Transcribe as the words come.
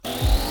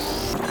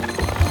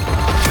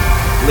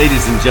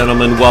Ladies and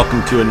gentlemen,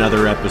 welcome to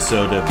another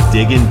episode of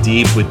Digging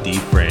Deep with D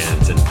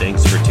Friends, and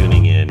thanks for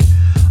tuning in.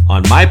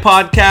 On my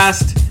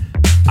podcast,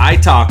 I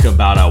talk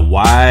about a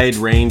wide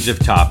range of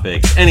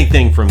topics,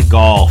 anything from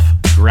golf,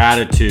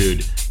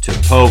 gratitude, to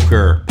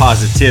poker,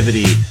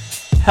 positivity,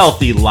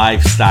 healthy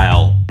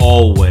lifestyle,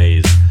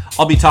 always.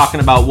 I'll be talking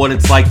about what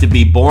it's like to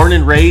be born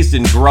and raised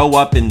and grow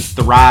up and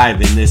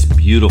thrive in this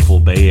beautiful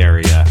Bay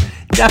Area.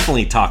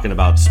 Definitely talking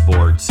about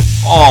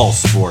sports, all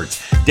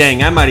sports.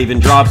 Dang, I might even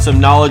drop some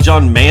knowledge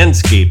on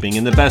manscaping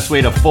and the best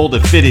way to fold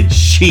a fitted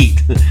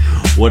sheet.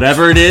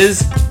 Whatever it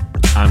is,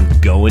 I'm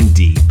going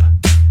deep.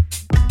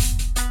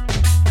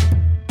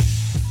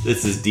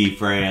 This is D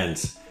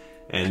Friends,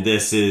 and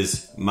this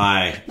is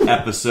my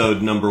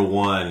episode number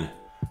 1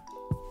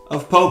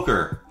 of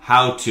poker.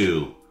 How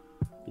to,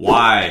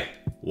 why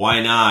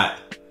not,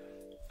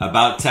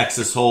 about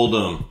Texas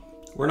Hold'em.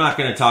 We're not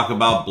going to talk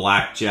about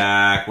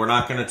blackjack. We're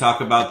not going to talk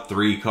about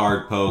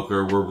 3-card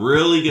poker. We're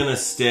really going to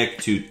stick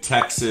to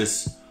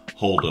Texas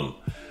Hold'em,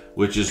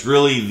 which is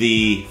really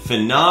the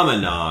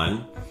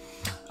phenomenon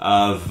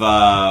of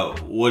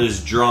what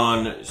has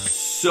drawn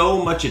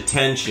so much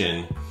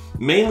attention,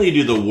 mainly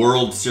to the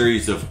World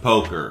Series of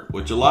Poker,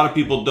 which a lot of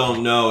people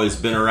don't know has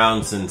been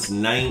around since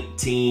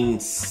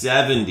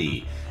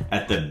 1970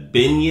 at the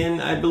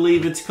Binion, I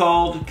believe it's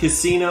called,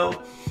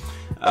 casino.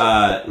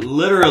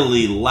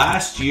 Literally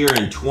last year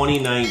in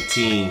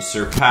 2019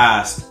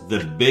 surpassed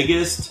the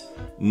biggest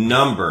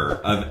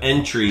number of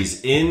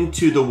entries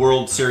into the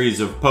World Series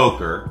of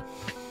Poker.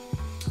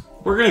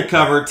 We're going to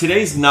cover,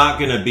 today's not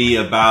going to be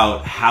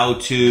about how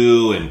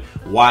to and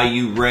why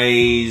you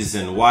raise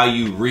and why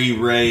you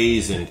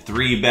re-raise and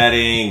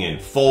 3-betting and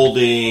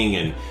folding,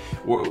 and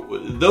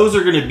those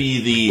are going to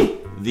be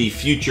the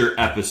future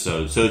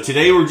episodes. So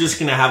today we're just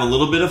going to have a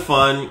little bit of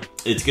fun.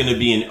 It's going to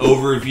be an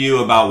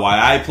overview about why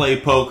I play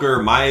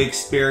poker, my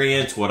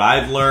experience, what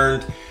I've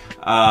learned.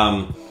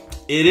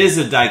 It is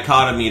a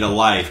dichotomy to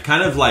life,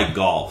 kind of like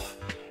golf.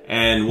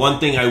 And one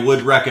thing I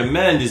would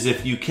recommend is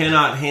if you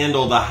cannot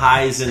handle the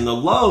highs and the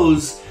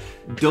lows,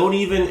 don't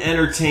even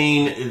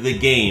entertain the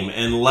game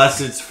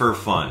unless it's for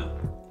fun,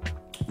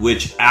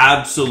 which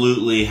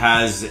absolutely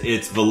has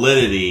its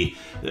validity.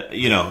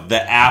 You know,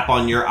 the app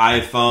on your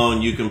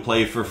iPhone, you can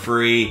play for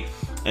free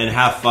and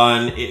have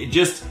fun.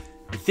 Just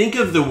think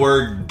of the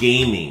word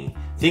gaming.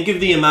 Think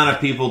of the amount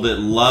of people that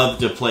love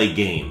to play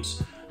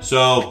games.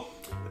 So,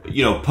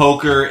 you know,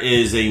 poker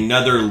is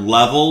another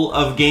level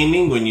of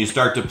gaming. When you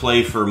start to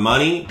play for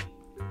money,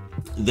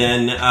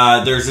 then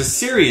there's a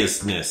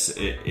seriousness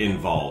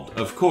involved,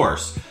 of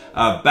course.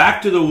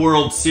 Back to the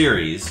World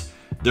Series,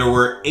 there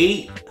were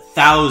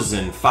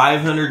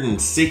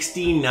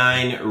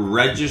 8,569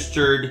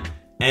 registered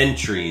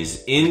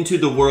entries into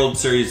the World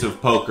Series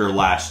of Poker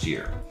last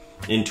year,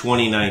 in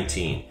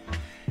 2019.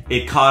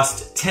 It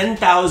cost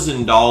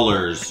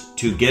 $10,000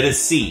 to get a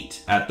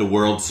seat at the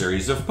World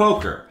Series of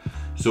Poker.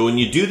 So when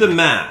you do the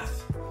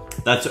math,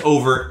 that's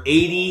over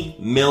 $80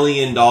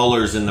 million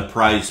in the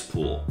prize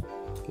pool.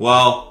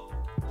 Well,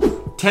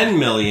 $10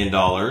 million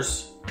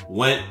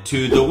went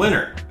to the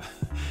winner.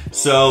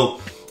 So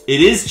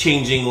it is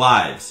changing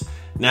lives.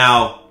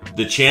 Now,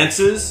 the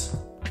chances,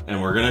 and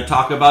we're going to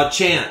talk about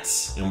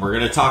chance, and we're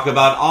going to talk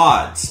about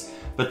odds,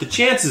 but the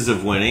chances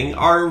of winning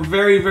are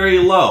very, very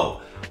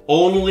low.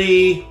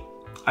 Only,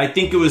 I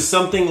think it was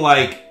something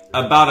like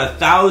about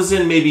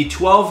 1,000, maybe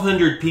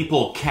 1,200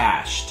 people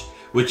cashed,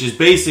 which is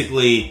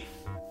basically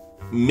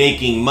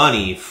making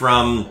money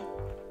from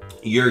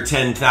your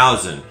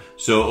 10,000.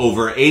 So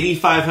over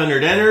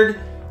 8,500 entered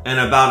and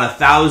about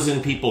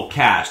 1,000 people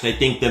cashed. I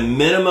think the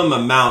minimum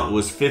amount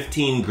was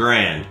 15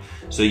 grand.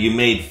 So you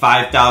made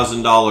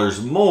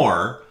 $5,000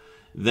 more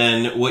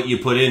than what you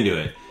put into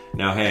it.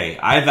 Now, hey,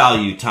 I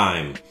value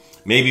time,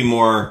 maybe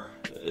more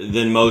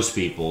than most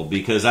people,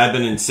 because I've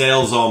been in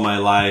sales all my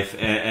life,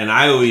 and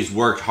I always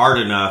worked hard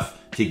enough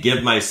to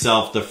give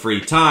myself the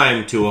free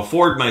time to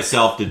afford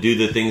myself to do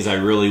the things I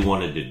really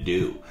wanted to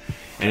do.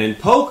 And in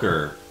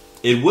poker,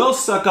 it will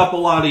suck up a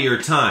lot of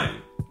your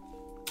time.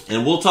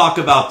 And we'll talk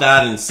about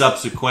that in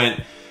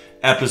subsequent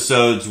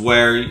episodes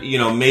where, you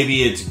know,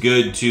 maybe it's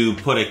good to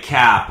put a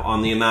cap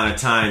on the amount of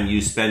time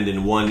you spend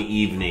in one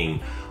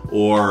evening,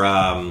 or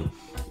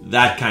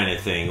that kind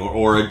of thing,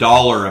 or a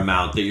dollar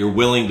amount that you're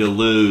willing to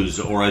lose,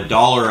 or a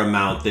dollar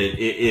amount that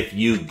if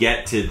you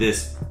get to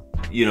this,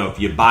 you know, if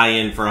you buy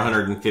in for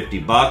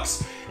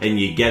 $150 and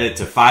you get it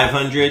to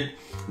 500,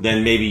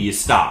 then maybe you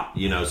stop,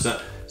 you know,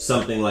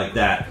 something like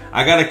that.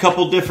 I got a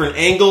couple different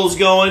angles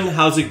going.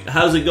 How's it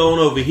going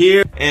over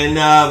here? And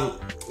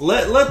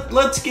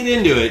let's get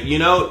into it. You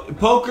know,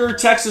 poker,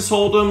 Texas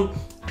Hold'em,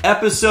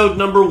 episode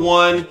number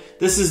 1.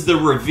 This is the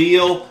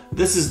reveal.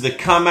 This is the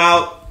come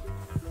out.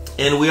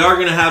 And we are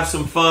going to have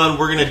some fun.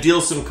 We're going to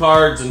deal some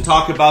cards and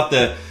talk about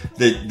the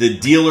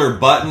dealer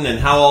button and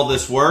how all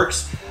this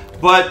works.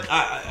 But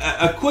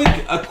a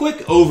quick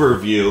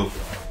overview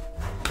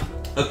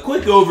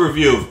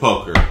of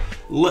poker.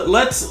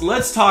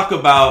 Let's talk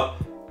about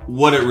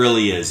what it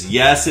really is.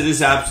 Yes, it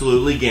is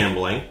absolutely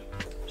gambling.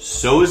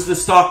 So is the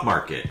stock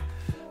market.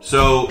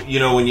 So,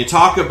 when you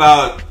talk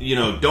about,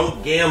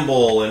 don't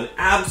gamble, and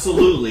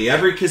absolutely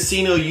every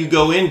casino you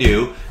go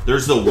into,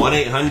 there's the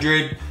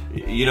 1-800,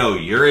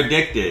 you're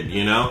addicted,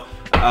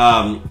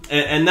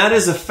 and that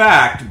is a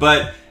fact.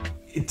 But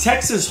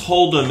Texas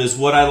Hold'em is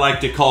what I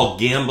like to call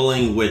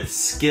gambling with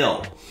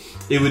skill.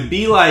 It would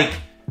be like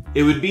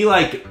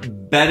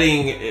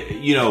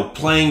betting,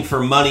 playing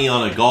for money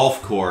on a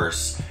golf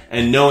course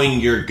and knowing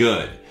you're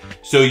good.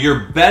 So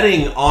you're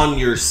betting on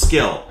your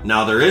skill.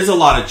 Now there is a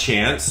lot of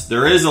chance,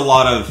 there is a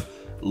lot of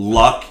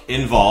luck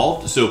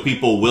involved. So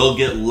people will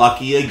get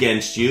lucky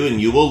against you and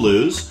you will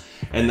lose.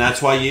 And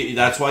that's why you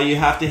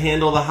have to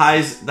handle the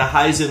highs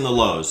and the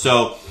lows.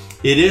 So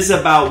it is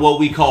about what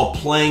we call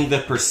playing the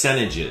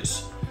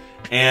percentages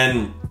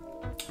and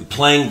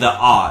playing the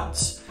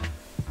odds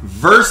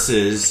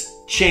versus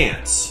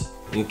chance.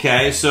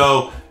 Okay?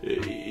 So,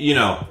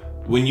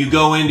 when you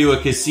go into a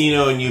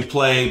casino and you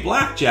play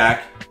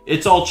blackjack,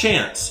 it's all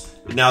chance.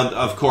 Now,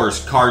 of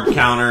course, card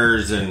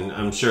counters, and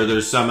I'm sure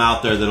there's some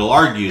out there that'll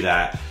argue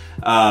that.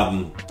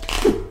 And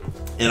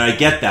I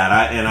get that,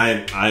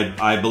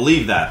 I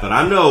believe that, but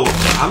I'm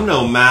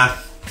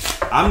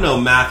no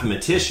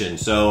mathematician,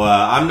 so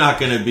I'm not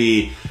going to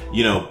be,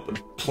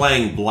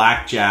 playing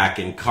blackjack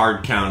and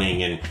card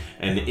counting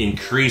and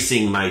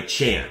increasing my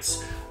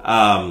chance.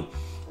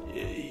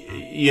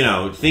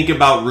 Think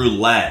about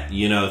roulette,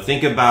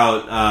 think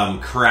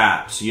about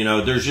craps,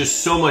 there's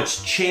just so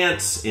much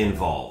chance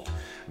involved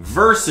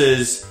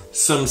versus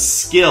some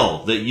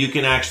skill that you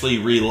can actually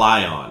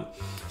rely on.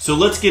 So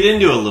let's get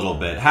into a little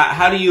bit.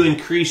 How do you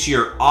increase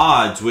your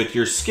odds with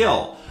your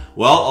skill?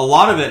 Well, a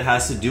lot of it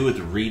has to do with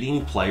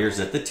reading players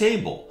at the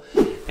table.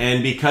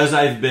 And because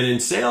I've been in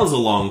sales a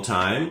long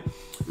time,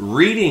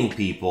 reading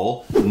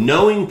people,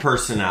 knowing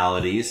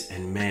personalities,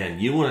 and man,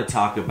 you want to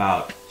talk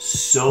about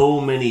so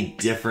many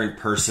different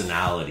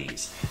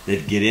personalities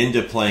that get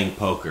into playing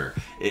poker.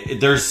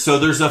 There's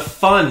a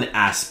fun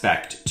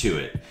aspect to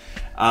it.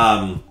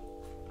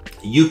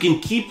 You can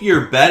keep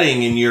your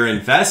betting and your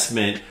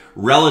investment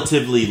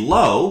relatively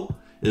low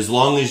as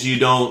long as you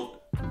don't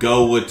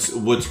go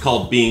what's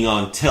called being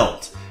on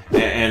tilt.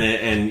 And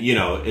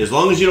as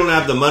long as you don't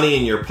have the money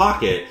in your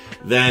pocket,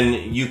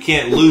 then you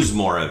can't lose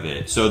more of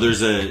it. So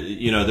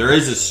there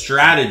is a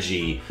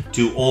strategy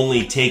to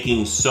only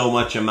taking so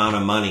much amount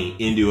of money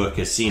into a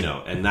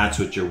casino, and that's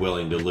what you're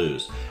willing to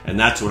lose. And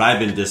that's what I've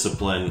been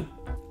disciplined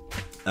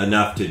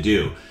enough to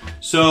do.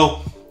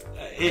 So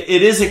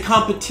it is a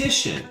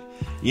competition.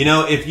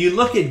 If you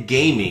look at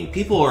gaming,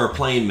 people are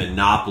playing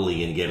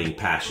Monopoly and getting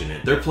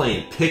passionate. They're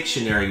playing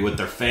Pictionary with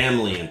their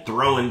family and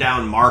throwing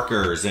down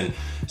markers. And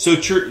so,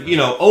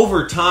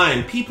 over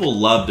time, people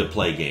love to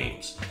play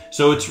games.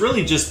 So it's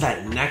really just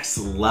that next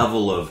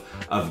level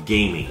of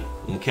gaming,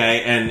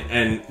 okay?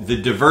 And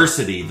the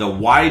diversity, the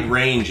wide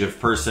range of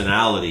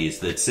personalities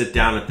that sit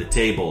down at the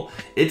table,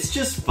 it's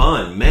just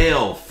fun.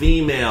 Male,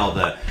 female,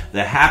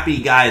 the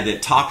happy guy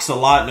that talks a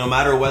lot no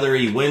matter whether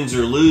he wins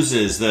or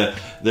loses, the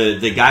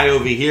guy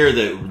over here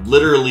that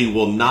literally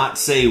will not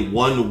say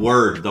one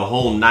word the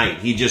whole night.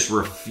 He just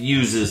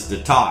refuses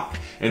to talk.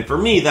 And for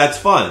me, that's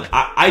fun.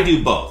 I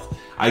do both.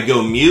 I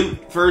go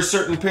mute for a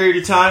certain period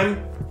of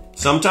time,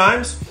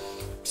 sometimes.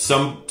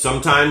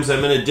 Sometimes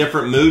I'm in a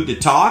different mood to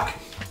talk.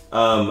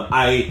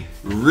 I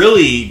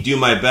really do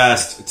my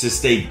best to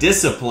stay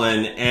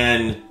disciplined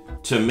and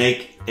to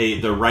make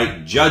the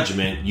right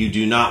judgment. You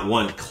do not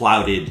want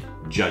clouded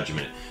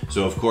judgment.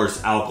 So of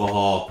course,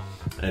 alcohol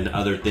and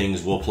other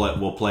things will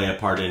play a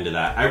part into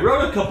that. I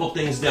wrote a couple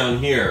things down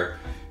here,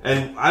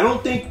 and I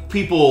don't think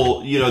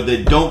people,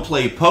 that don't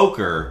play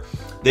poker,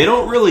 they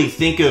don't really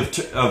think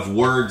of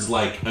words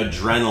like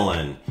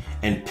adrenaline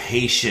and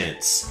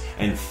patience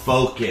and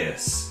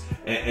focus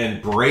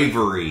and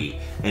bravery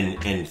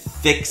and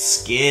thick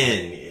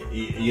skin,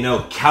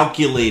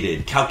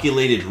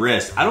 calculated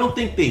risk. I don't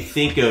think they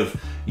think of,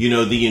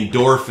 the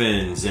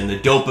endorphins and the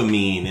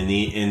dopamine and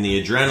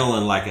the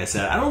adrenaline, like I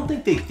said. I don't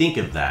think they think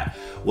of that.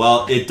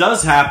 Well, it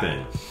does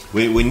happen.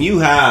 When you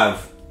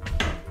have,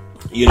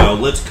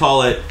 let's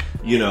call it,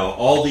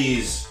 all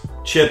these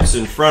chips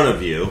in front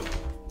of you,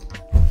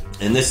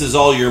 and this is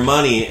all your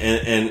money,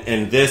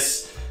 and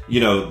this,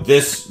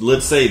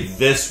 let's say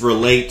this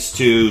relates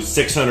to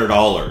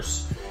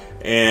 $600,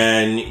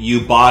 and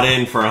you bought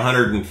in for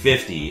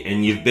 $150,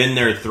 and you've been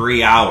there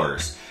 3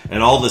 hours,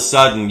 and all of a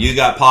sudden you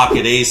got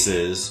pocket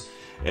aces,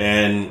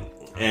 and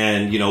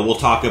we'll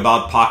talk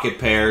about pocket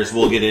pairs,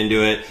 we'll get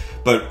into it,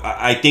 but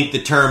I think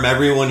the term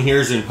everyone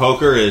hears in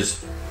poker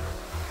is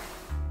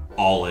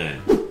all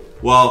in.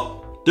 Well,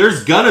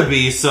 there's gonna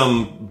be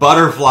some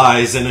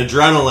butterflies and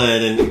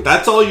adrenaline, and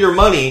that's all your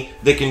money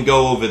that can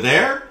go over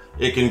there.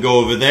 It can go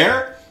over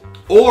there,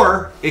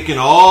 or it can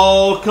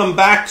all come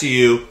back to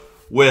you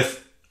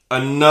with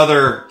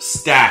another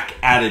stack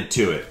added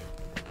to it.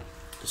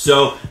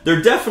 So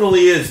there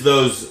definitely is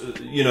those,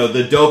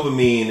 the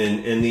dopamine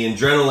and the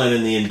adrenaline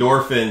and the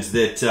endorphins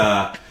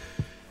that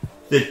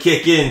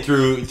kick in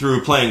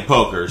through playing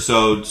poker.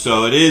 So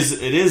it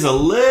is a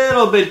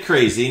little bit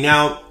crazy.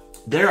 Now,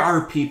 there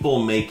are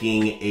people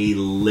making a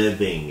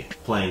living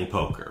playing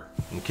poker.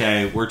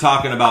 Okay, we're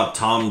talking about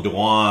Tom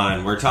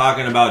Dwan, we're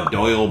talking about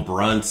Doyle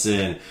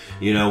Brunson,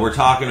 you know, we're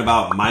talking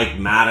about Mike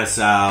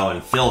Matusow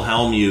and Phil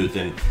Hellmuth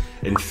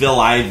and Phil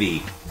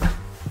Ivey.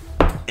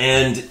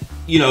 And,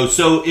 you know,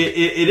 so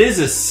it is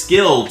a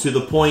skill to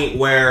the point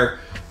where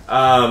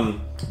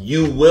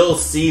you will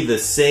see the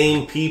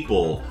same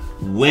people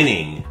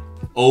winning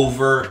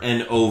over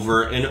and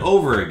over and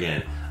over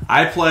again.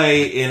 I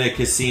play in a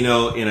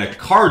casino in a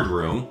card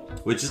room,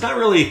 which is not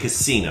really a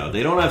casino.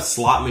 They don't have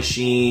slot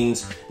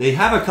machines. They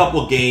have a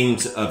couple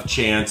games of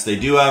chance. They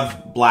do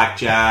have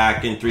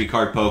blackjack and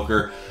 3-card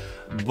poker.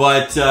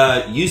 But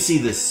you see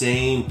the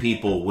same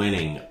people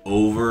winning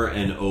over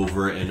and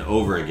over and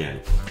over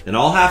again. And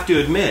I'll have to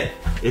admit,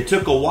 it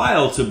took a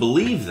while to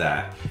believe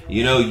that.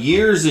 You know,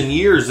 years and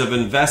years of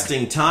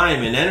investing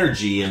time and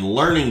energy and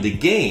learning the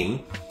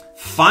game,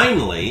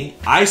 finally,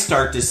 I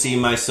start to see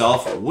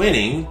myself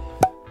winning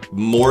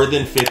more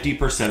than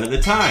 50% of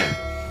the time.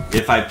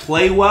 If I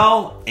play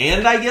well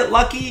and I get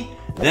lucky,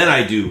 then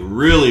I do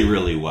really,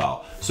 really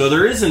well. So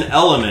there is an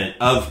element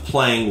of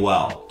playing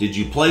well. Did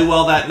you play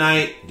well that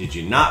night? Did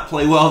you not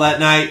play well that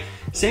night?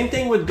 Same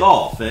thing with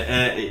golf.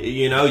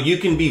 You know, you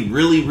can be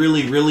really,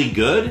 really, really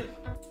good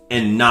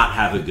and not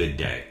have a good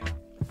day.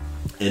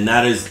 And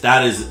that is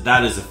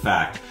a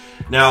fact.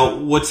 Now,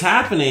 what's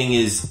happening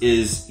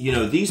is, you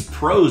know, these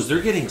pros,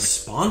 they're getting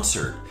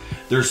sponsored.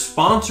 They're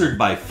sponsored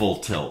by Full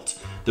Tilt.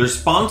 They're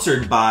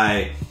sponsored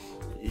by,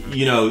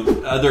 you know,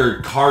 other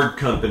card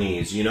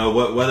companies, you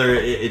know, whether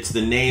it's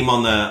the name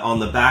on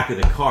the back of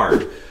the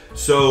card.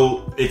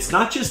 So it's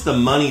not just the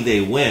money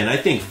they win. I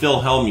think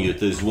Phil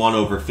Hellmuth has won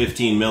over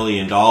 $15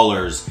 million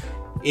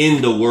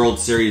in the World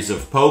Series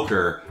of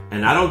Poker,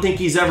 and I don't think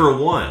he's ever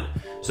won.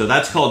 So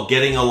that's called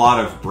getting a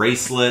lot of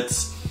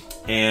bracelets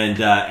and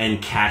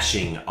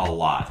cashing a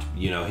lot.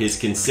 You know, his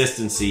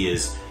consistency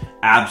is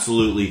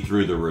absolutely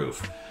through the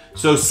roof.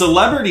 So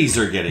celebrities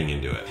are getting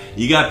into it.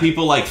 You got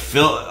people like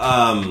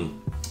Kevin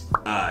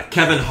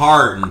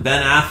Hart and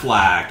Ben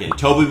Affleck and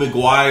Tobey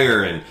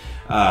Maguire and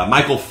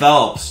Michael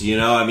Phelps. You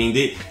know, I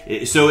mean,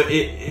 so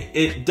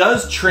it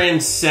does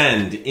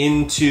transcend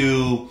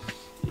into,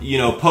 you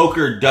know,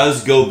 poker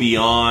does go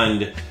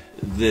beyond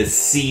the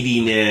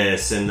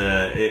seediness and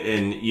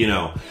you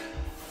know,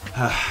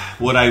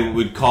 what I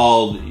would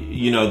call,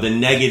 you know, the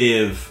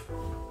negative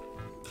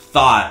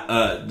thought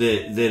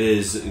that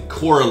is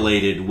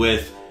correlated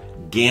with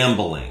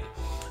gambling.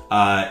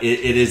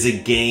 It is a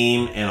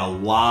game, and a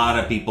lot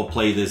of people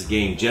play this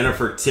game.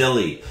 Jennifer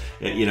Tilly,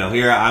 you know,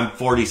 here I'm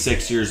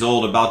 46 years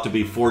old, about to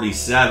be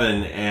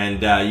 47,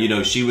 and you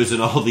know, she was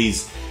in all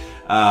these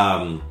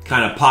kind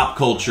of pop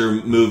culture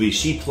movies.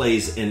 She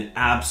plays an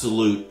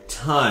absolute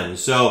ton.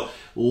 So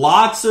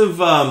lots of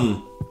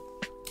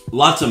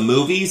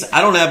movies.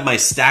 I don't have my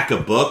stack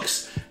of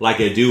books like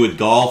I do with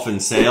golf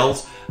and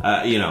sales.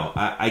 You know,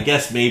 I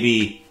guess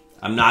maybe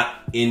I'm not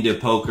into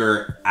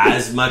poker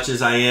as much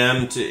as I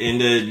am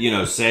into, you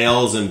know,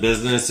 sales and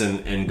business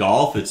and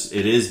golf.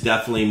 It is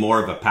definitely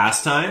more of a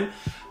pastime.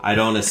 I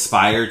don't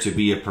aspire to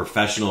be a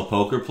professional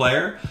poker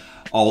player,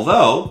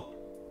 although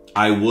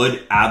I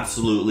would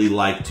absolutely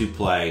like to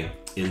play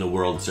in the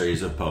World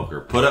Series of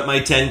Poker. Put up my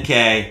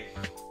 10K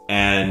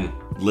and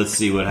let's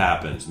see what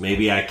happens.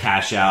 Maybe I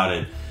cash out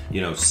at,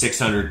 you know,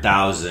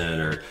 600,000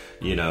 or,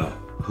 you know,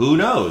 who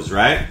knows,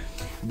 right?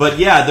 But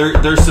yeah,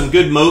 there's some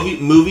good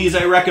movies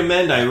I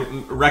recommend. I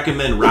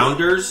recommend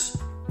Rounders.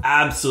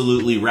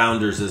 Absolutely,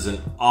 Rounders is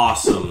an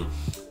awesome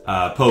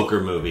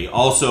poker movie.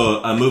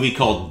 Also, a movie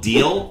called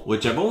Deal,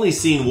 which I've only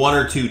seen 1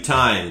 or 2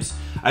 times.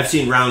 I've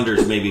seen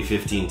Rounders maybe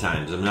 15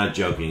 times. I'm not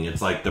joking.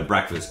 It's like The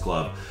Breakfast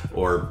Club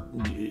or,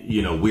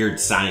 you know, Weird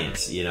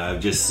Science. You know,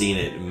 I've just seen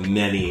it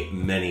many,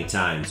 many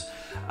times.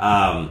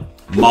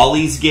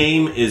 Molly's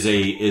Game is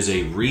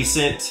a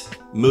recent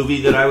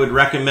movie that I would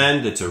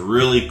recommend. It's a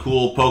really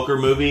cool poker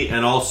movie,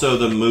 and also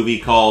the movie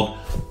called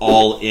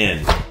All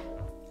In,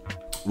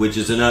 which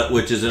is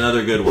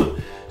another good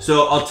one.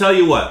 So I'll tell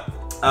you what,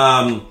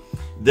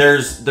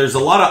 there's a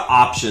lot of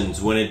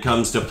options when it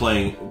comes to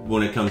playing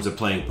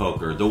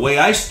poker. The way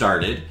I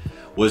started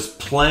was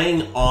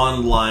playing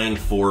online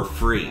for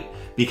free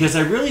because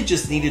I really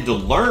just needed to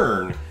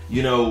learn,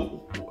 you know,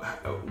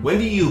 when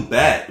do you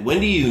bet?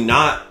 When do you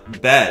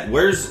not bet?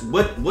 What's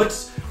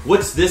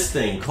this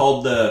thing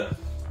called the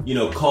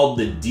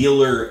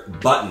dealer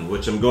button,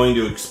 which I'm going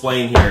to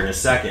explain here in a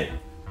second.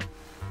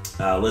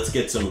 Let's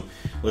get some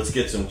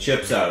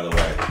chips out of the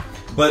way.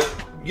 But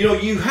you know,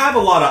 you have a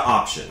lot of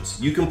options.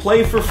 You can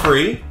play for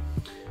free.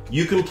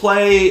 You can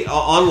play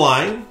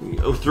online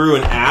through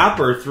an app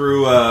or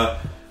through a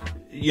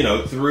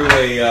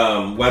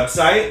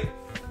website.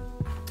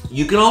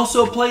 You can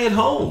also play at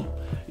home.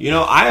 You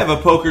know, I have a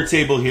poker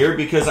table here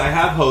because I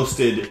have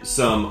hosted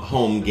some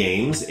home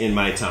games in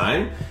my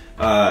time,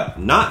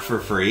 not for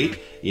free.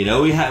 You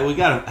know, we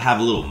got to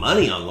have a little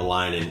money on the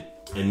line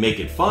and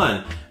make it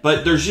fun.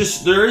 But there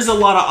is a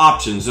lot of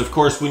options. Of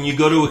course, when you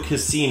go to a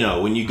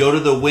casino, when you go to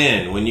the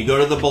Wynn, when you go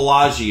to the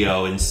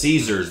Bellagio and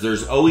Caesars,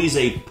 there's always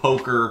a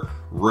poker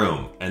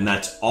room. And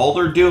that's all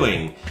they're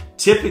doing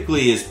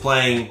typically is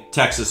playing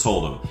Texas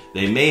Hold'em.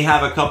 They may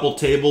have a couple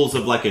tables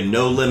of like a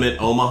No Limit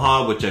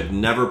Omaha, which I've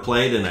never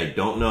played and I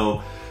don't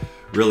know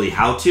really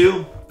how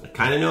to. I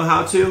kind of know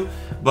how to.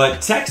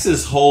 But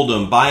Texas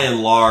Hold'em, by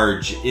and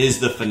large, is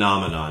the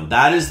phenomenon.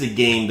 That is the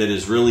game that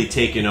has really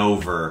taken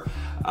over.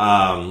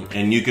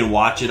 And you can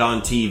watch it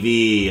on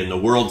TV, and the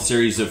World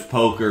Series of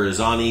Poker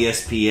is on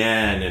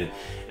ESPN,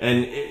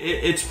 and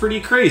it's pretty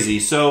crazy.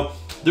 So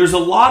there's a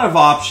lot of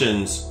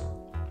options.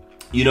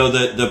 You know,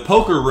 the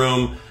poker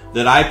room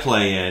that I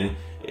play in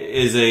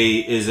is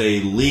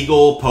a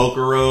legal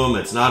poker room.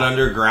 It's not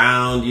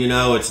underground. You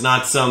know, it's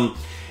not some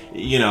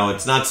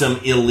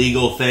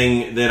illegal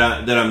thing that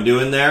I'm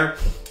doing there.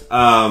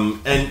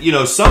 And you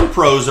know, some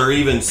pros are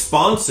even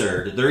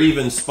sponsored. They're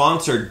even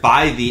sponsored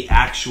by the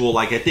actual,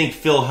 like I think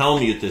Phil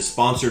Hellmuth is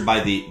sponsored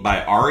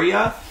by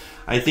Aria,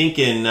 I think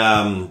in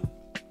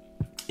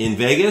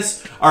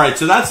Vegas. All right,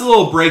 so that's a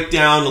little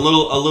breakdown, a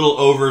little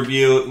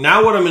overview.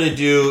 Now what I'm going to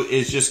do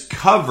is just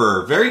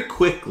cover very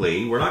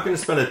quickly. We're not going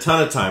to spend a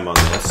ton of time on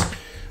this,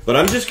 but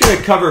I'm just going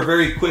to cover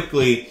very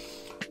quickly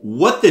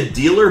what the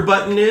dealer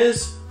button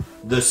is,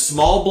 the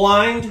small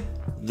blind,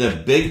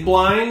 the big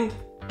blind,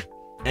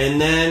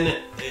 and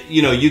then,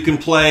 you know, you can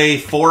play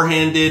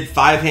 4-handed,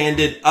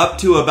 5-handed, up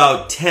to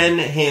about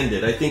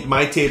 10-handed. I think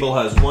my table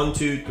has 1,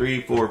 2,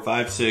 3, 4,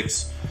 5,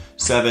 6,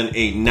 7,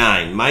 8,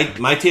 9.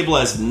 My table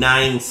has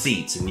 9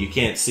 seats, and you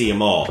can't see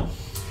them all.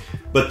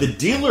 But the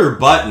dealer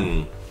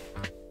button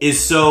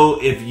is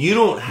so if you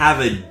don't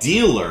have a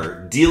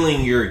dealer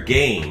dealing your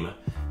game,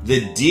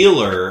 the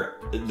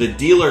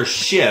dealer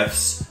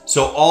shifts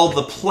so all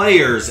the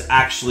players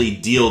actually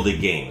deal the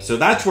game. So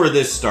that's where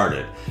this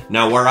started.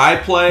 Now where I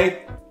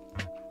play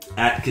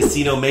at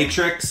Casino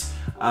Matrix,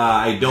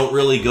 I don't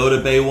really go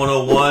to Bay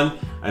 101.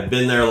 I've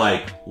been there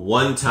like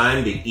one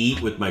time to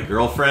eat with my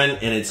girlfriend,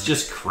 and it's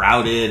just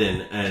crowded,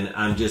 and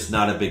I'm just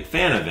not a big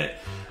fan of it.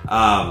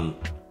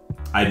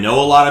 I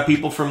know a lot of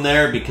people from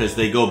there because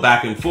they go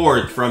back and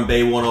forth from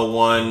Bay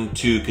 101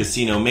 to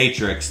Casino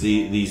Matrix.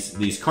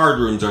 These card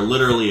rooms are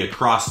literally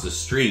across the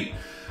street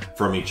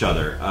from each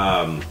other.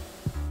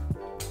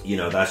 You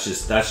know, that's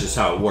just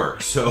how it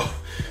works. So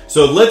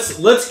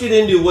let's get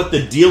into what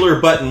the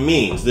dealer button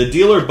means. The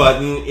dealer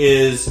button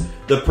is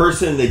the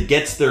person that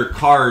gets their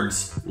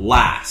cards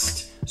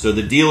last. So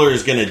the dealer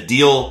is going to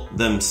deal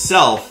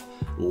themselves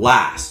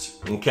last.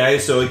 Okay,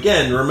 so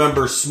again,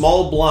 remember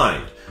small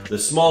blind. The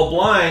small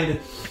blind,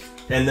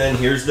 and then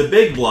here's the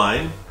big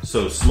blind.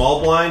 So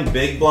small blind,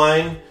 big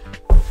blind,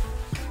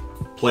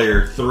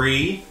 player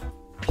 3,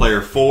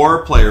 player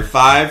 4, player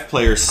 5,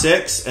 player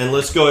 6, and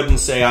let's go ahead and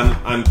say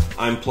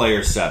I'm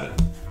player 7.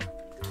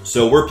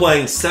 So we're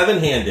playing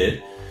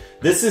 7-handed.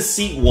 This is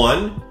seat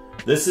 1.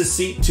 This is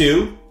seat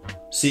 2.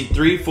 Seat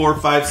 3, 4,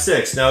 5,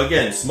 6. Now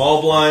again,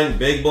 small blind,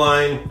 big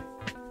blind,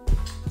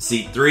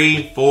 seat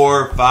 3,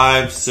 4,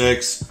 5,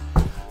 6,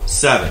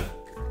 7.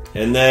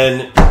 And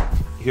then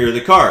here are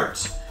the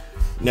cards.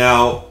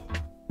 Now,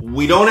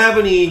 we don't have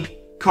any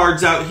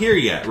cards out here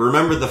yet.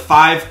 Remember the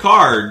 5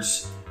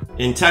 cards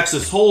in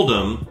Texas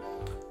Hold'em,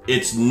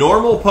 it's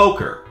normal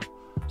poker.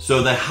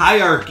 So the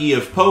hierarchy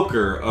of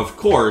poker, of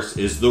course,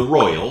 is the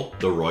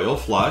royal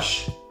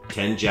flush,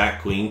 10,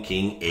 jack, queen,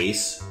 king,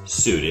 ace,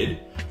 suited.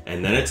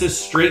 And then it's a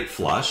straight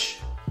flush.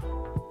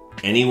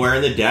 Anywhere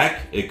in the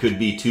deck, it could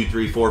be 2,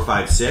 3, 4,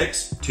 5,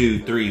 6,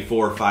 2, 3,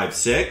 4, 5,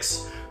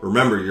 6.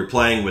 Remember, you're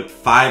playing with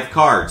 5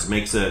 cards,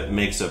 makes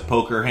a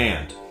poker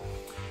hand.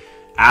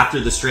 After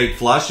the straight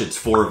flush, it's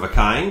 4 of a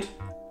kind.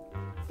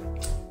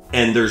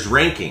 And there's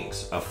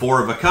rankings. A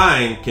 4 of a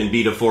kind can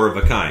beat a 4 of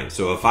a kind.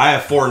 So if I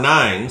have 4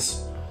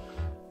 9s,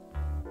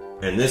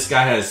 and this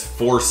guy has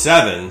 4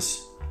 7s,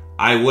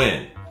 I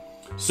win.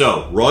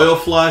 So royal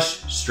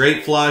flush,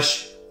 straight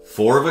flush,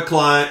 4 of a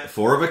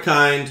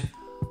kind,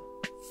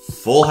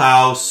 full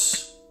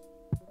house,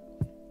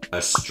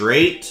 a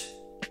straight,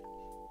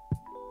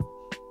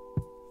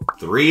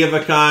 3 of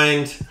a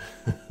kind,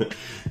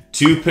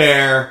 2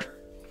 pair,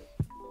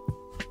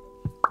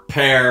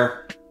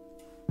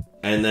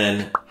 and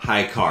then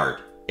high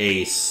card,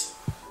 ace,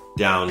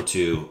 down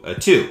to a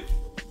 2.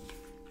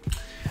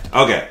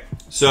 Okay,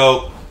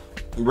 so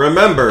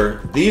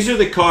remember, these are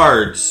the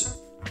cards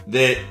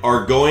that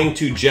are going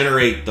to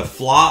generate the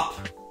flop,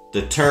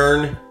 the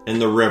turn,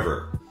 and the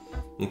river.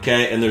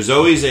 Okay, and there's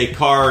always a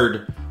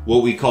card,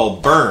 what we call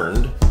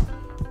burned,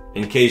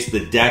 in case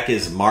the deck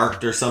is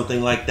marked or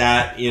something like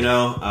that, you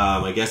know.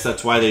 I guess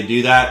that's why they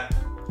do that.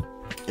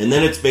 And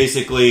then it's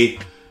basically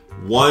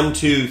 1,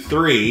 2,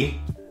 3,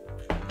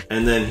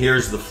 and then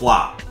here's the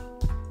flop.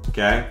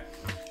 Okay,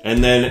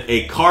 and then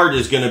a card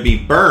is going to be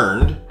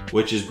burned,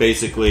 which is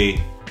basically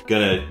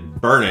going to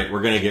burn it.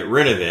 We're going to get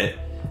rid of it,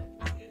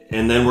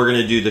 and then we're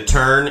going to do the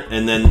turn,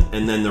 and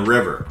then the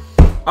river.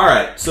 All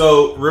right,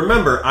 so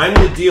remember, I'm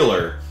the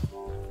dealer.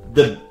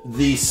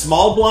 The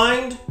small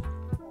blind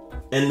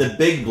and the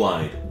big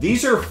blind,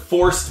 these are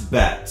forced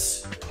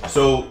bets.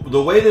 So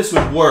the way this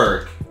would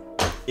work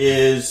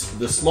is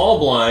the small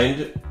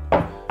blind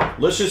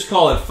let's just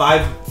call it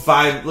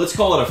let's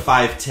call it a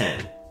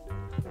 5-10.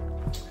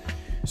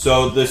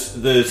 So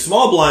the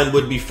small blind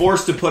would be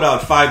forced to put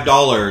out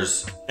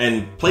 $5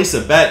 and place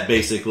a bet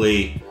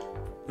basically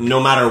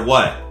no matter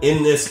what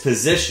in this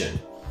position.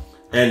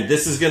 And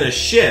this is going to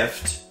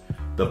shift.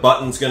 The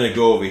button's going to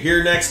go over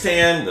here next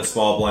hand. The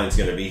small blind's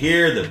going to be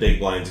here. The big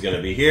blind's going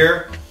to be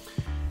here.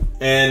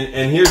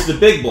 And here's the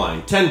big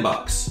blind,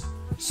 $10.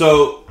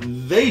 So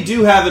they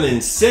do have an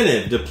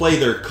incentive to play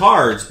their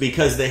cards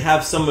because they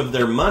have some of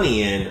their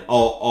money in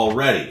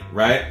already,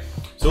 right?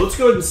 So let's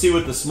go ahead and see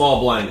what the small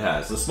blind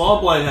has. The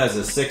small blind has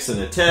a 6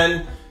 and a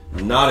 10,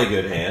 not a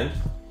good hand.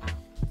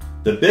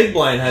 The big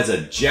blind has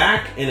a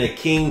jack and a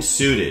king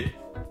suited.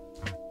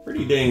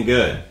 Pretty dang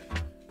good.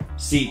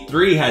 Seat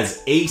 3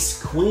 has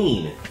ace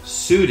queen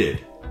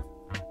suited.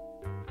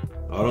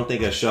 Oh, I don't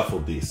think I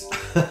shuffled these.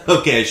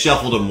 Okay, I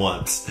shuffled them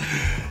once.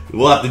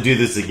 We'll have to do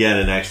this again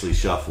and actually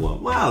shuffle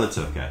them. Wow, that's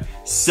okay.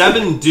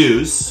 7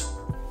 deuce.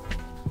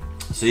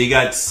 So you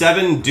got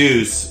 7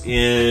 deuce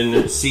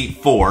in seat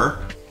 4.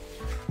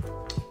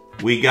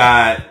 We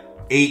got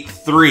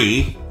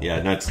 8-3.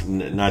 Yeah,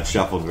 not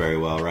shuffled very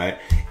well, right?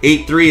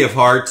 8-3 of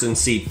hearts in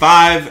seat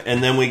 5,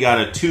 and then we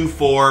got a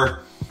 2-4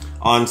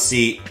 on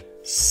seat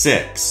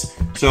 6.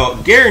 So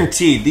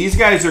guaranteed, these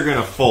guys are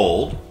gonna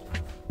fold,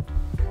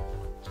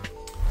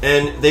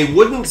 and they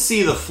wouldn't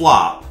see the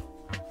flop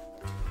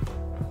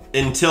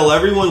until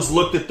everyone's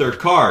looked at their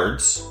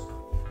cards,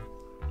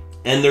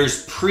 and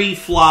there's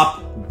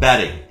pre-flop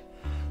betting.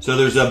 So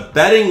there's a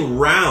betting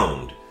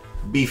round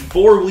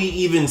before we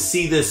even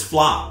see this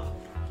flop.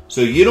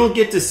 So you don't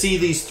get to see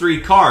these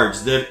 3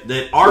 cards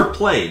that are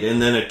played,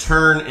 and then a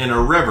turn and a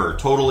river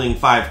totaling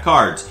 5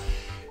 cards.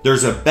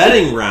 There's a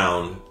betting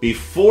round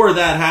before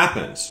that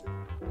happens.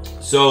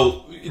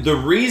 So the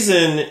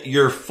reason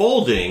you're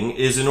folding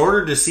is in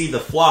order to see the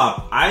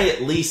flop, I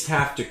at least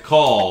have to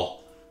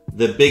call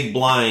the big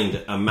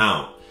blind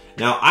amount.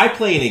 Now I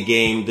play in a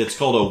game that's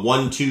called a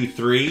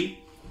 1-2-3,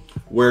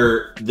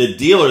 where the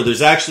dealer,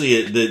 there's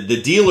actually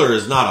the dealer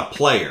is not a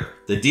player.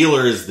 The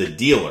dealer is the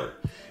dealer.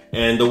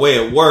 And the way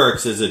it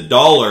works is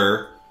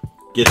 $1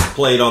 gets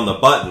played on the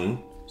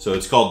button. So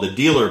it's called the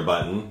dealer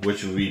button,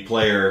 which would be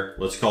player,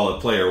 let's call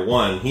it player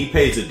 1. He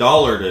pays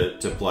 $1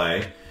 to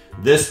play.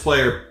 This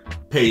player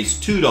pays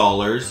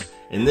 $2,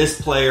 and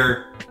this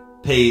player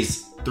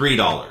pays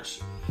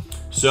 $3.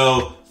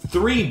 So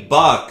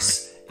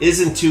 $3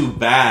 isn't too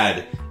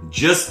bad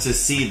just to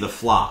see the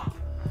flop,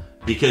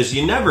 because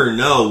you never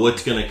know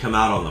what's going to come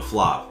out on the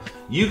flop.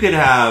 You could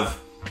have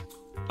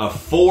a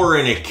 4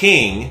 and a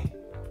king,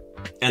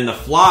 and the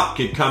flop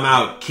could come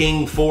out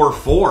king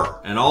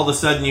 4-4, and all of a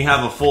sudden you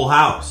have a full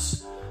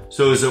house.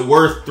 So is it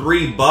worth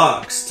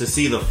 $3 to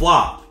see the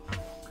flop?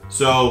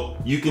 So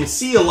you can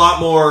see a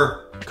lot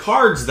more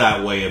cards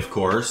that way, of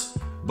course,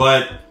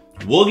 but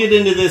we'll get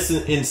into this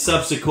in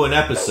subsequent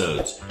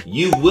episodes.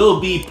 You will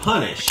be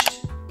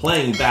punished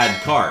playing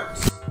bad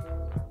cards.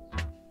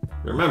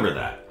 Remember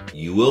that.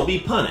 You will be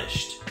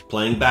punished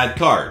playing bad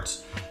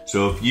cards.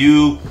 So if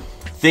you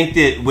think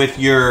that with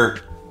your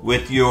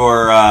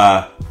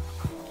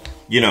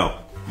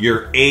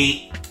your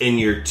 8 and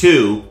your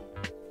 2,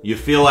 you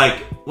feel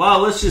like, well,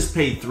 let's just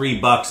pay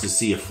 $3 to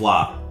see a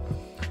flop.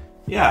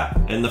 Yeah,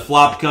 and the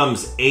flop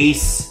comes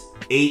ace,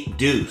 8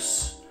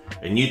 deuce,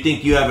 and you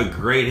think you have a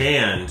great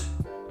hand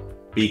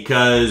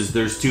because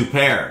there's 2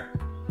 pair.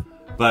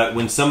 But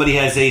when somebody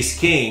has ace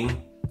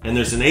king and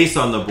there's an ace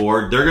on the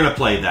board, they're gonna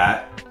play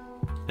that.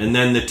 And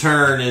then the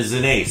turn is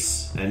an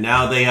ace, and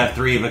now they have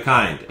 3 of a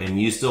kind, and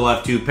you still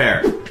have 2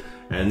 pair.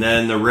 And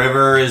then the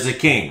river is a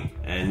king,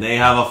 and they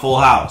have a full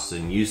house,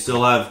 and you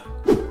still have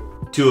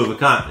 2 of a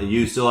kind.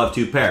 You still have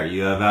 2 pair.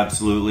 You have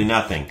absolutely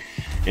nothing,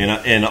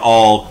 in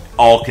all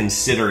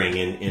considering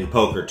in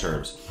poker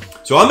terms.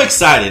 So I'm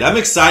excited. I'm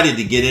excited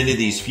to get into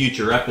these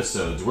future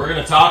episodes. We're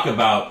going to talk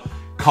about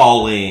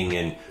calling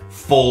and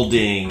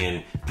folding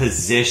and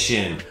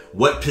position.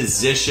 What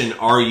position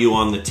are you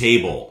on the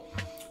table?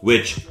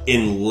 Which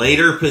in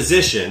later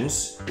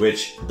positions,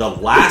 which the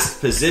last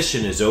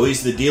position is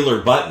always the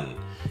dealer button,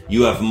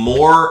 you have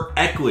more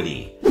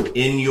equity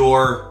in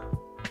your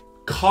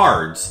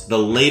cards the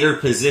later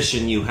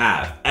position you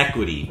have.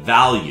 Equity,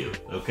 value,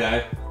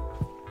 okay?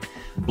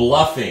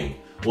 Bluffing.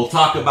 We'll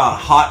talk about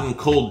hot and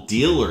cold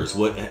dealers.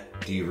 What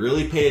do you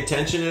really pay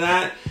attention to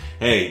that?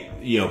 Hey,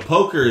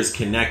 poker is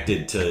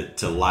connected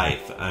to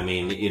life. I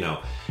mean,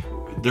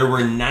 there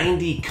were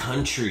 90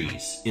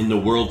 countries in the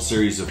World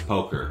Series of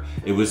Poker.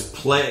 It was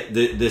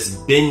this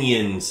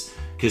Binion's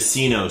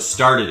casino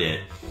started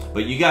it,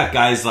 but you got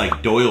guys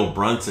like Doyle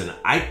Brunson.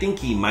 I think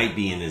he might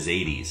be in his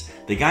 80s.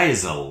 The guy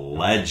is a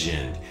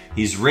legend.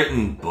 He's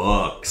written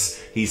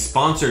books. He's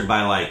sponsored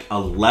by like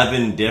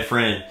 11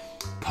 different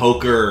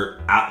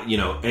poker,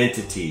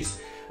 entities.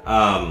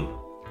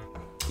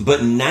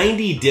 But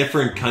 90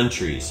 different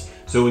countries.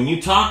 So when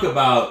you talk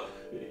about,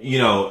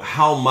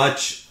 how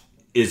much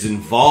is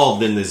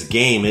involved in this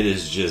game, it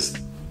is just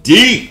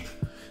deep,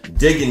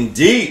 digging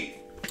deep.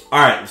 All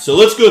right, so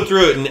let's go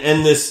through it and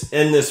end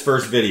this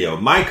first video.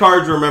 My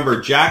cards, remember,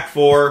 Jack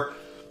 4,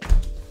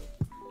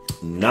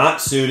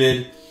 not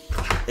suited.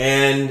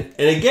 And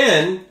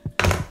again,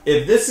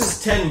 if this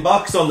is 10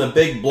 bucks on the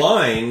big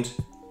blind,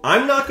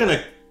 I'm not going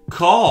to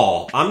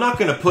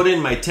put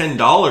in my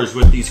 $10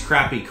 with these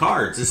crappy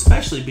cards,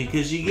 especially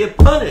because you get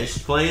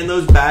punished playing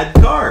those bad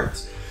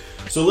cards.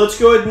 So let's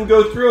go ahead and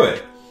go through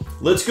it.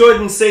 Let's go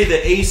ahead and say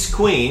the ace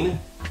queen.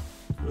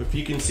 If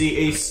you can see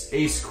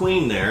ace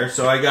queen there.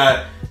 So I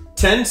got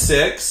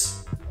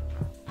 10-6,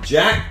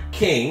 jack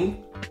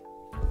king,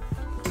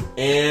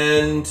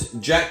 and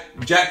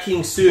jack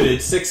king suited,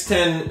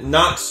 6-10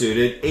 not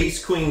suited,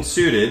 ace queen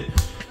suited.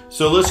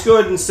 So let's go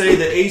ahead and say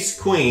the ace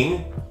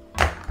queen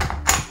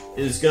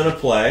is gonna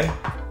play.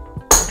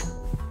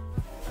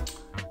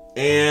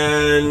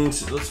 And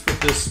let's put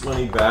this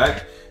money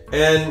back.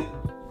 And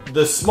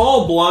the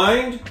small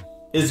blind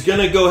is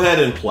gonna go ahead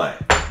and play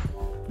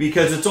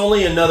because it's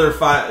only another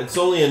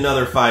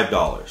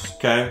 $5,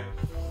 okay?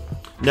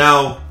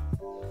 Now,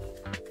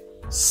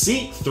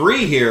 seat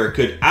 3 here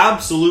could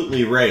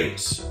absolutely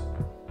raise.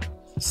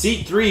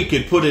 Seat 3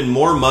 could put in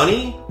more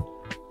money,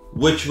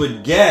 which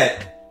would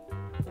get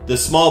the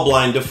small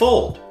blind to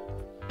fold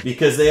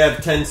because they have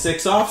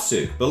 10-6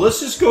 offsuit. But let's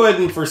just go ahead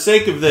and, for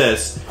sake of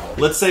this,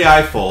 let's say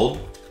I fold.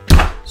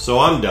 So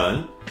I'm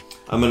done.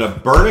 I'm gonna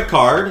burn a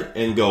card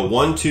and go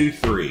 1, 2,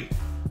 3.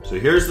 So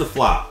here's the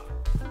flop,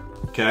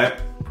 okay?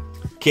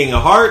 King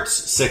of hearts,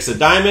 6 of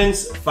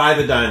diamonds, 5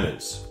 of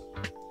diamonds.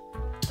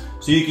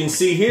 So you can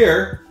see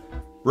here,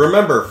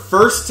 remember,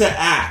 first to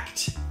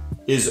act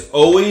is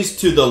always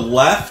to the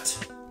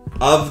left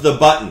of the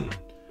button.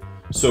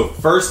 So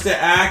first to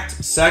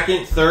act,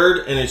 second,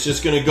 third, and it's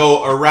just gonna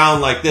go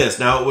around like this.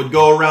 Now it would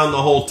go around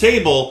the whole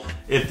table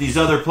if these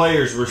other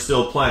players were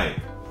still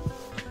playing.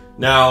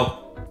 Now,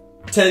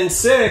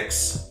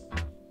 10-6,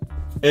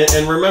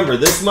 and remember,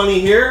 this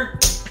money here,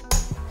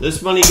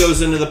 this money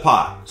goes into the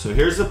pot. So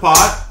here's the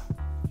pot.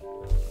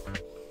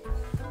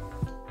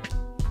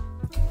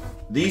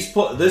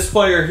 This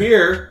player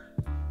here,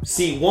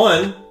 seat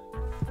 1,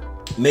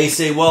 may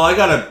say, well, I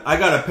got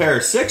a pair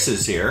of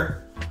 6s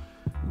here,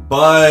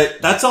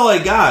 but that's all I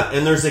got,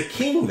 and there's a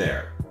king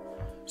there.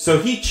 So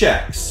he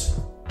checks.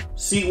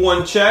 Seat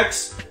 1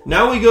 checks.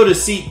 Now we go to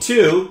seat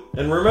 2,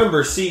 and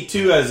remember, seat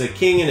 2 has a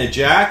king and a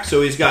jack,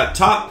 so he's got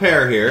top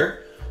pair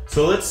here.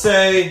 So let's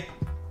say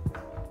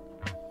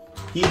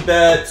he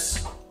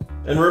bets,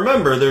 and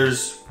remember,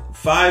 there's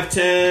 5,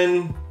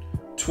 10,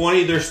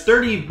 20, there's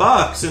 30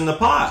 bucks in the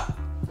pot.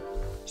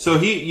 So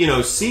he, you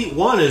know, seat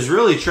 1 is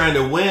really trying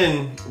to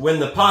win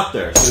the pot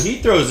there. So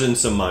he throws in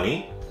some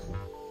money.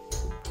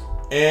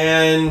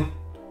 And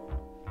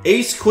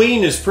ace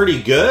queen is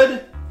pretty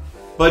good,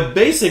 but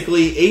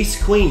basically ace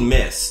queen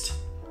missed.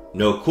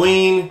 No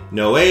queen,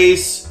 no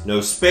ace, no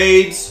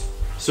spades,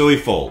 so he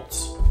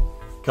folds.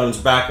 Comes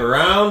back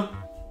around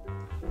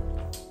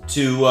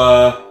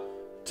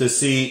to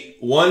seat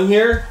 1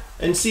 here,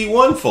 and seat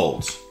 1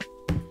 folds.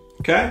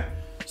 Okay?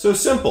 So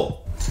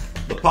simple.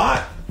 The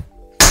pot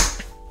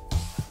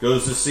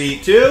goes to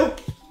seat 2,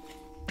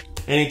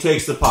 and he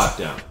takes the pot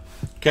down.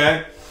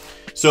 Okay?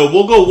 So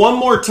we'll go one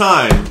more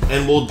time,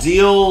 and we'll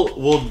deal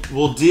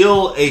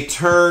a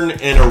turn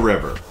and a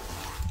river,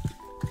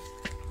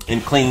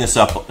 and clean this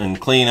up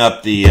and clean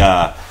up the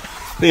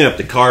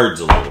cards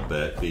a little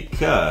bit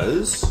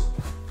because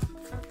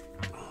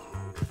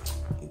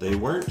they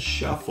weren't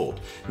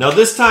shuffled. Now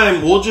this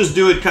time we'll just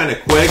do it kind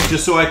of quick,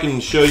 just so I can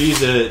show you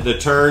the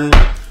turn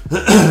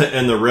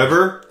and the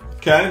river.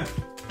 Okay,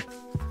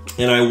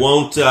 and I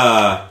won't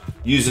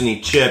use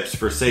any chips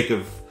for sake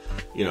of,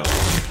 you know,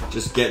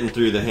 just getting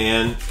through the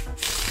hand.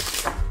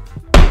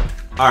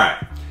 All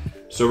right,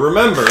 so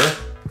remember,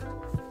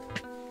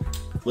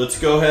 let's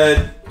go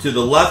ahead to the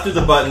left of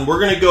the button.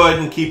 We're gonna go ahead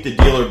and keep the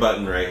dealer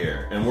button right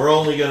here. And we're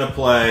only gonna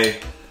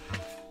play,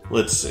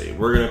 let's see,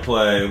 we're gonna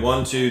play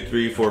 1, 2,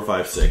 3, 4,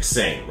 5, 6,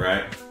 same,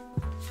 right?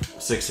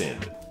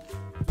 6-handed.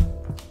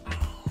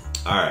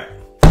 All right,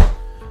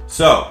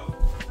 so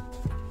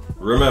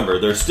remember,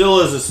 there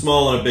still is a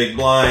small and a big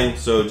blind,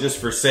 so just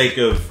for sake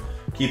of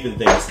keeping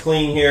things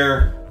clean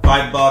here,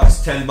 5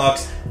 bucks, 10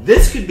 bucks.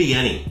 This could be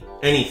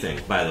anything,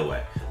 by the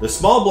way. The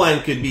small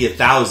blind could be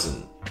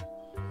 1,000,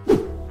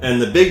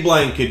 and the big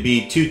blind could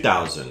be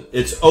 2,000.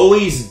 It's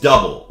always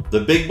double.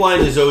 The big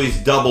blind is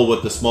always double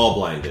what the small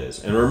blind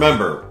is. And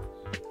remember,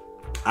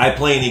 I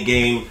play in a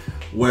game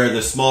where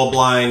the small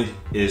blind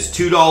is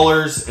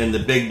 $2 and the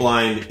big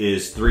blind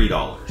is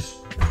 $3.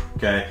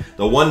 Okay,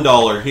 the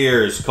 $1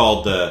 here is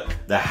called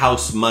the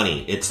house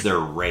money. It's their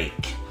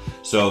rake.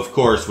 So of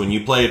course, when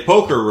you play at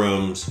poker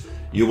rooms,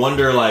 you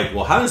wonder, like,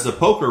 well, how does the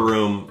poker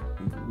room,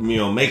 you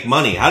know, make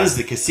money? How does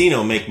the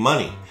casino make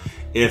money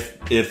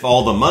if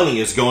all the money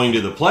is going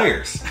to the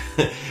players?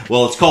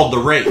 Well, it's called the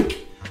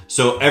rake.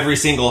 So every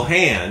single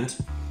hand,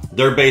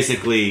 they're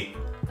basically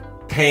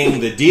paying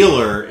the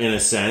dealer in a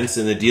sense,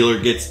 and the dealer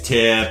gets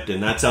tipped,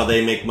 and that's how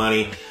they make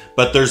money.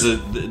 But there's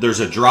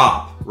a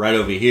drop right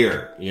over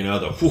here, you know,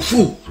 the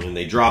whoo, and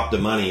they drop the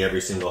money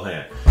every single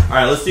hand. All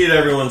right, let's see what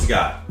everyone's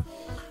got.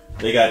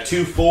 They got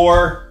 2,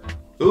 4.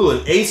 Ooh,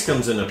 an ace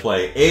comes into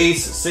play.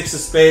 Ace, 6 of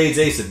spades,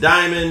 ace of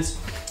diamonds.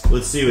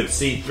 Let's see what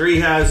seat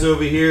 3 has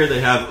over here. They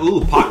have,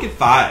 ooh, pocket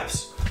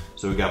 5s.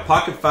 So we got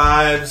pocket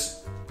 5s.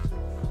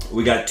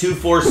 We got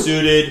 2-4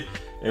 suited.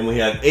 And we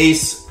have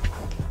ace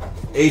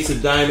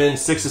of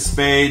diamonds, 6 of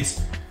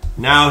spades.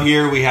 Now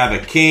here we have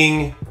a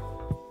king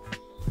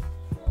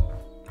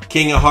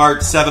of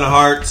hearts, 7 of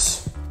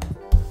hearts,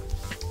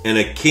 and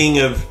a king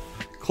of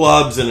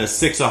clubs and a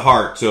 6 of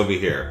hearts over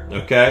here,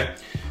 okay?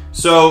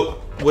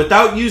 So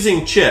without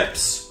using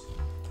chips,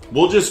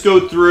 we'll just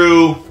go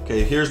through,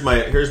 okay, here's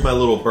my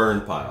little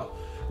burn pile.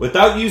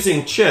 Without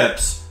using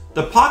chips,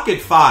 the pocket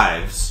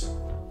 5s,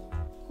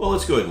 well,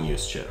 let's go ahead and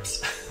use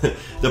chips.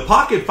 The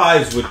pocket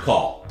 5s would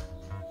call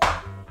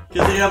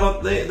because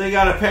they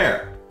got a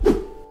pair.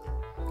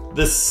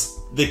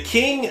 The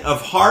king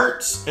of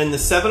hearts and the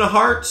 7 of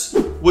hearts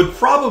would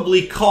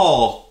probably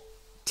call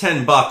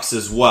 $10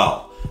 as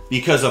well,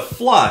 because a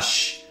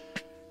flush,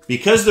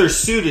 because they're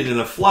suited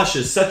and a flush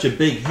is such a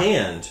big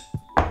hand,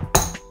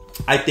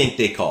 I think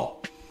they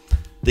call.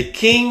 The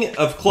king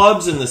of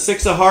clubs and the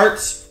 6 of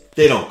hearts,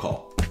 they don't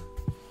call.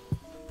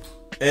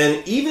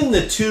 And even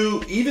the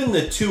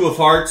two of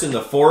hearts and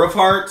the 4 of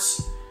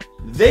hearts,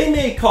 they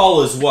may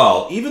call as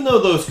well. Even though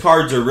those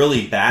cards are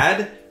really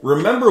bad,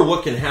 remember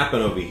what can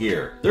happen over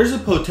here. There's a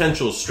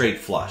potential straight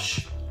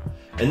flush.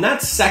 And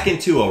that's second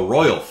to a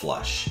royal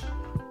flush.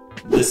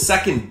 The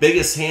second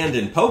biggest hand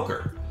in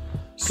poker.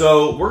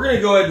 So we're going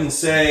to go ahead and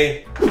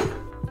say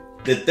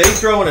that they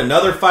throw in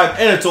another 5,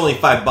 and it's only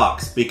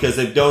 $5 because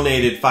they've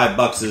donated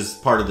 $5 as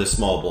part of the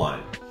small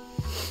blind.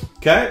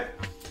 Okay?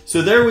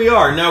 So there we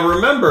are. Now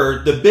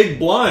remember, the big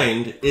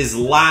blind is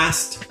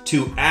last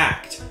to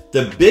act.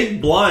 The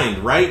big blind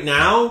right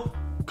now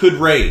could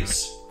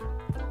raise.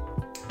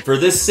 For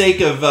this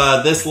sake of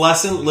this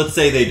lesson, let's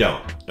say they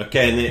don't.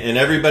 Okay, and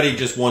everybody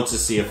just wants to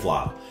see a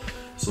flop.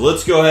 So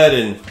let's go ahead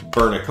and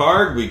burn a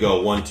card. We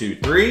go 1, 2,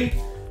 3,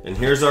 and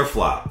here's our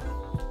flop.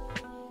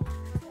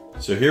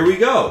 So here we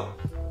go.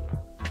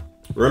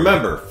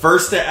 Remember,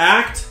 first to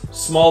act,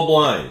 small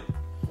blind.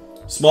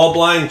 Small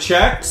blind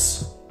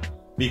checks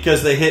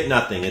because they hit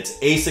nothing. It's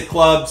ace of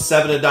clubs,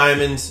 7 of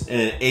diamonds, and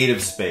an 8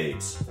 of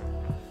spades.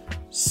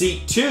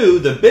 Seat 2,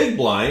 the big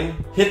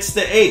blind, hits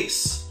the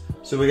ace.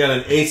 So we got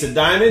an ace of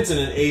diamonds and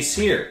an ace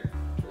here.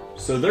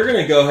 So they're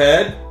going to go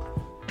ahead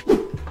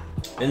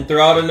and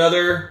throw out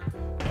another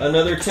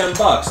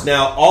 $10.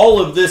 Now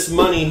all of this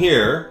money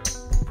here,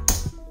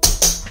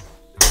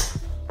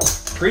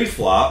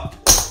 pre-flop,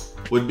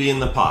 would be in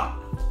the pot.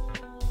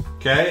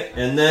 Okay,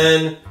 and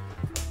then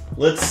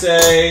let's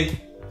say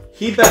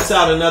he bets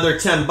out another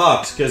 $10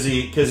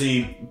 because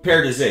he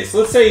paired his ace.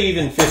 Let's say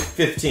even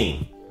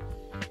 15.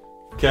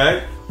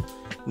 Okay,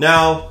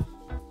 now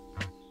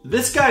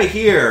this guy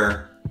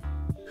here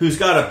who's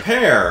got a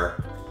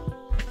pair,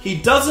 he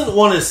doesn't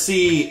want to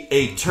see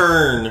a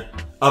turn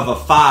of a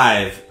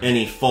 5 and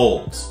he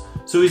folds.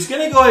 So he's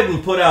going to go ahead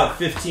and put out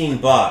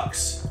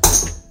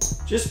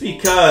 $15 just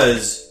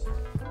because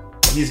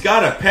he's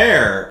got a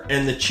pair,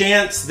 and the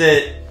chance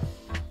that,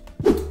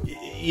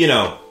 you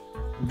know,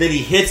 that he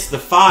hits the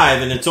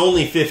 5 and it's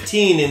only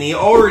 15 and he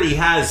already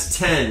has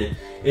 10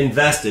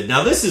 invested.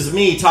 Now this is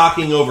me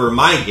talking over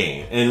my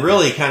game and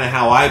really kind of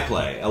how I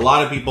play. A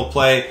lot of people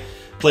play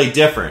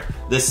different.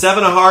 The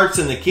 7 of hearts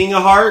and the king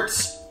of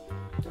hearts,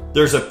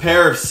 there's a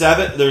pair of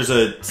 7. There's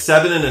a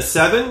 7 and a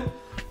 7.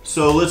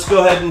 So let's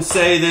go ahead and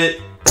say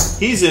that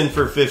he's in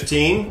for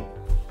 15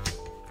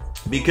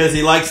 because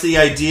he likes the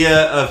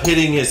idea of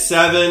hitting his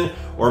 7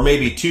 or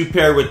maybe 2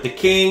 pair with the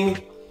king,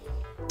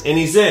 and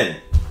he's in.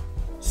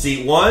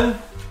 Seat 1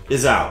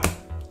 is out.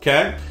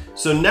 Okay?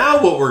 So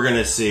now what we're going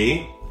to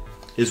see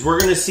is we're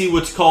going to see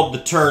what's called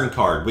the turn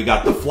card. We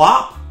got the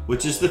flop,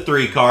 which is the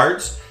 3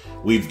 cards.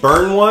 We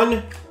burn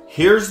one.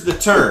 Here's the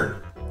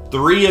turn.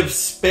 3 of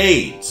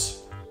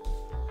spades.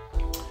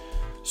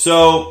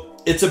 So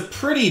it's a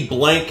pretty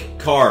blank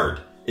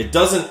card. It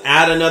doesn't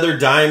add another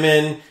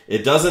diamond.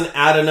 It doesn't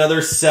add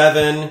another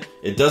 7.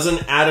 It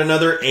doesn't add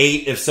another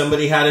 8 if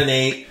somebody had an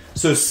 8.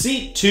 So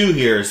seat 2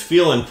 here is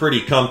feeling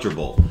pretty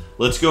comfortable.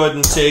 Let's go ahead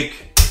and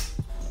take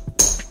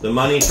the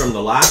money from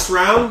the last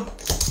round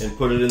and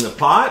put it in the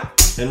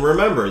pot. And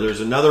remember, there's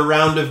another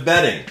round of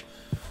betting.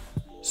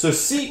 So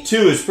seat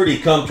 2 is pretty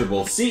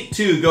comfortable. Seat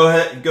 2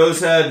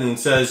 goes ahead and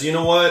says, you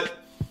know what?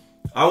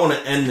 I want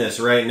to end this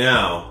right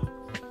now.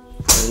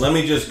 And let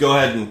me just go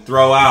ahead and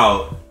throw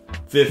out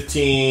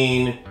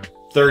 15,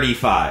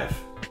 35.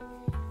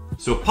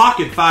 So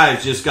pocket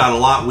 5 just got a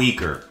lot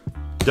weaker.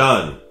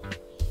 Done.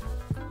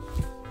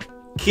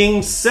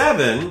 King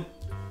 7.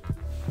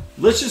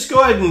 Let's just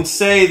go ahead and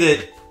say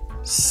that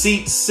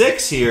seat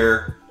 6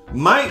 here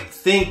might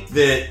think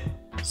that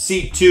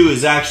seat 2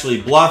 is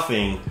actually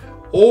bluffing,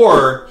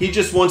 or he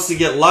just wants to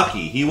get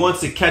lucky. He wants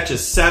to catch a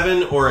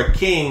 7 or a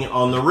king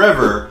on the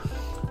river,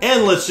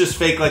 and let's just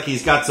fake like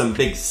he's got some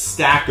big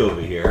stack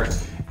over here.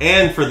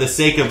 And for the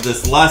sake of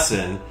this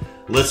lesson,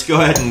 let's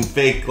go ahead and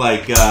fake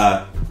like,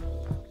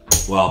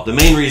 well, the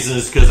main reason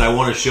is because I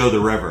want to show the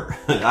river.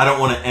 I don't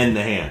want to end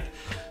the hand.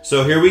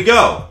 So here we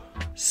go.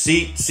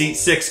 Seat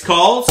 6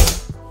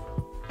 calls.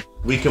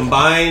 we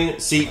combine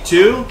seat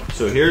 2.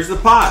 So here's the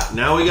pot.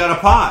 Now we got a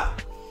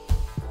pot.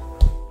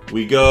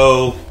 We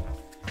go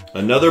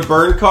another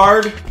burn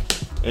card,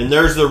 and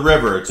there's the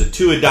river. It's a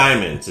 2 of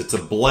diamonds. It's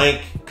a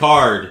blank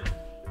card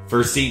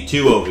for seat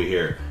 2 over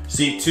here.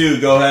 Seat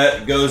 2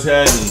 goes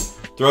ahead and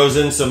throws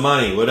in some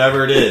money,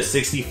 whatever it is,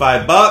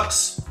 65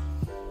 bucks.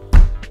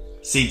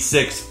 Seat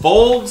 6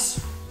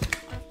 folds,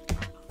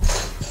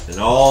 and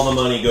all the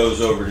money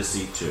goes over to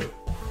seat 2.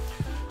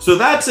 So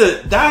that's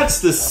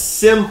the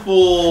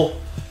simple,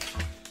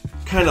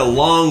 kind of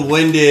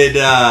long-winded,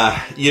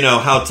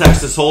 how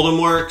Texas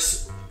Hold'em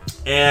works.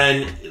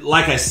 And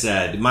like I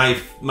said, my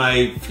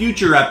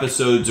future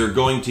episodes are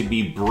going to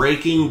be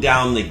breaking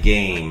down the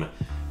game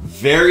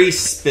very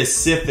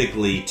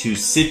specifically to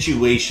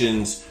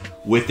situations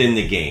within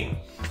the game.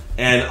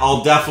 And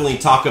I'll definitely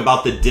talk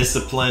about the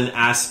discipline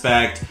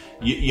aspect.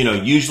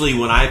 Usually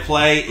when I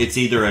play, it's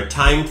either a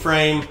time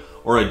frame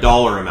or a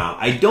dollar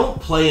amount. I don't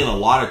play in a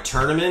lot of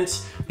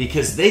tournaments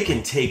because they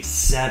can take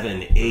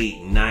 7,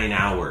 8, 9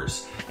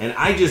 hours. And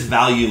I just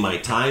value my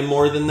time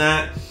more than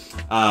that.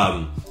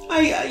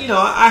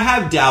 I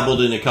have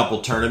dabbled in a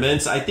couple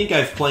tournaments. I think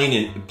I've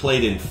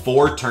played in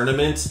 4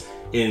 tournaments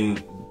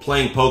in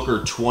playing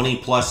poker 20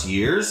 plus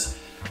years.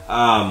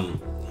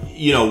 One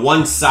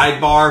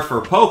sidebar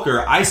for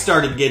poker, I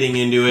started getting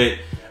into it.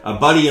 A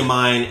buddy of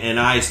mine and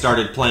I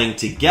started playing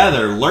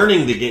together,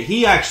 learning the game.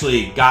 He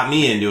actually got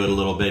me into it a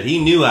little bit.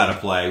 He knew how to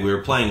play. We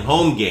were playing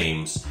home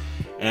games.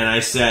 And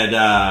I said,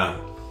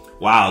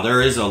 wow,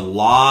 there is a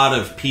lot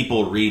of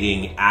people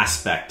reading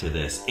aspect to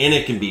this. And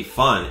it can be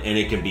fun and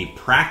it can be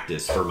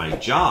practice for my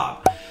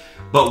job.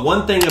 But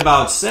one thing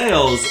about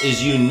sales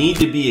is you need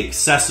to be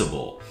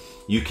accessible.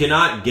 You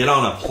cannot get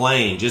on a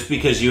plane just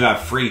because you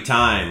have free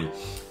time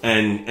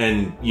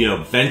and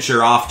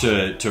venture off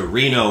to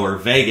Reno or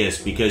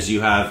Vegas because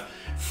you have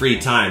free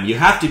time. You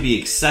have to be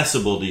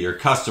accessible to your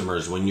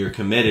customers when you're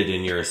committed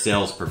and you're a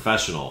sales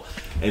professional.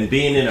 And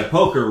being in a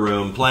poker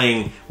room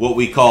playing what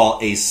we call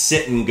a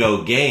sit and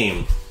go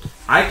game,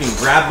 I can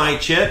grab my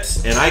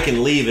chips and I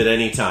can leave at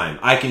any time.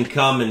 I can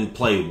come and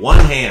play one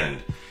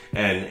hand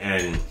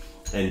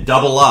and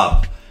double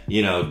up,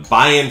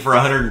 buy in for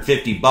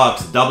 150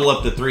 bucks, double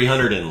up to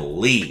 300 and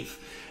leave.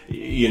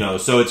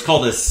 So it's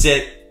called a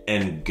sit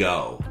and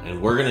go.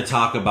 And we're going to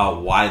talk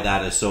about why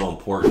that is so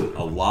important.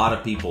 A lot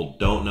of people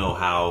don't know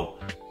how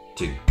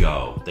to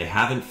go. They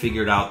haven't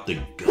figured out the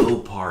go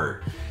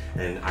part.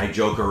 And I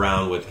joke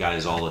around with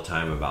guys all the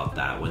time about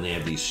that. When they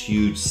have these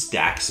huge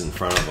stacks in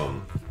front of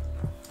them,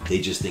 they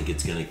just think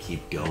it's going to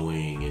keep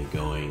going and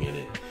going, and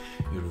it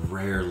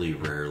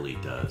rarely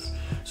does.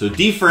 So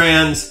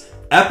D-Frans,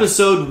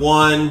 episode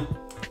 1,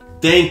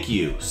 thank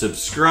you.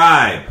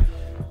 Subscribe.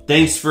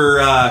 Thanks for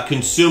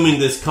consuming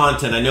this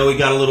content. I know we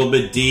got a little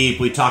bit deep.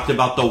 We talked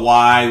about the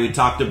why. We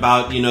talked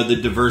about, the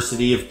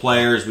diversity of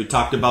players. We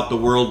talked about the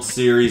World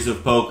Series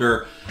of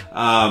Poker.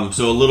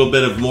 So a little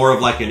bit of more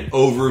of like an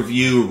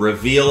overview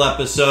reveal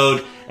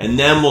episode. And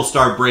then we'll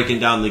start breaking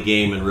down the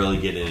game and really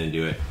getting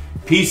into it.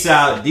 Peace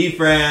out.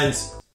 D-Frans.